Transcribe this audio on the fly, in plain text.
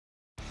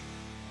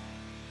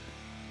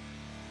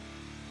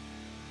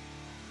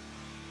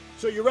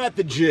So you're at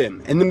the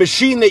gym, and the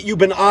machine that you've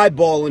been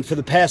eyeballing for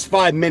the past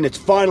 5 minutes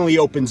finally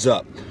opens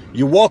up.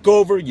 You walk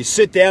over, you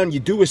sit down, you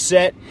do a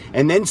set,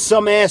 and then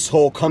some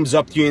asshole comes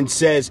up to you and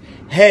says,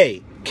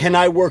 "Hey, can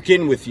I work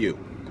in with you?"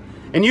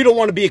 And you don't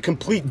want to be a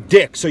complete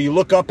dick, so you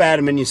look up at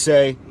him and you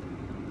say,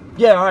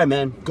 "Yeah, all right,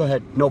 man, go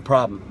ahead, no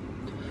problem."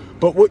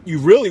 But what you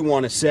really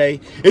want to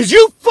say is,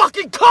 "You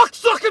fucking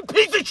cocksucking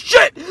piece of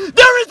shit!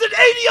 There isn't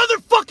 80 other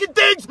fucking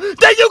things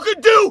that you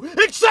can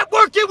do except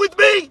work in with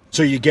me!"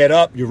 So you get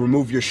up, you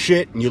remove your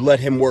shit, and you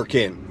let him work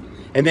in.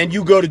 And then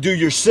you go to do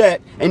your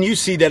set, and you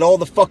see that all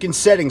the fucking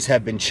settings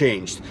have been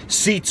changed.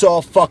 Seats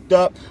all fucked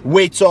up,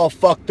 weights all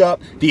fucked up,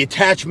 the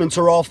attachments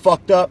are all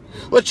fucked up.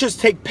 Let's just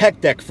take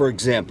pec deck, for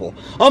example.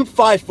 I'm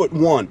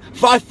 5'1",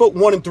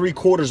 5'1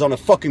 3/4 on a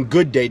fucking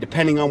good day,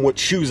 depending on what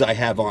shoes I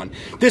have on.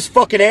 This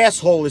fucking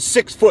asshole is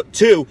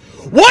 6'2".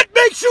 What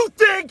makes you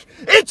think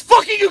it's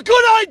fucking a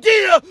good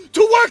idea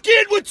to work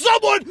in with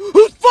someone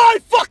who's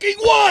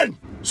 5'1"?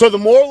 So the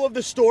moral of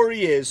the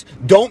story is,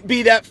 don't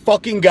be that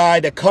fucking guy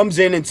that comes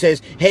in and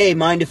says, "Hey,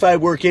 mind if I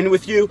work in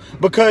with you?"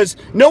 Because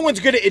no one's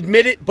going to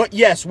admit it, but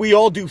yes, we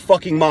all do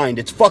fucking mind.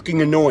 It's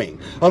fucking annoying.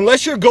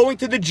 Unless you're going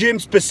to the gym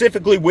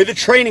specifically with a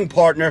training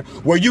partner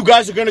where you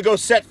guys are going to go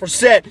set for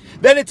set,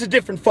 then it's a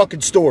different fucking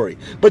story.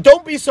 But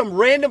don't be some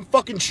random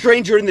fucking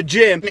stranger in the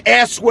gym,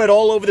 ass sweat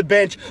all over the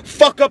bench,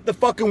 fuck up the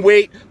fucking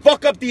weight,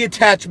 fuck up the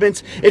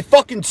attachments. It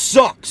fucking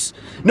sucks.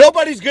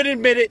 Nobody's going to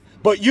admit it,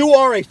 but you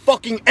are a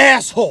fucking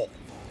asshole.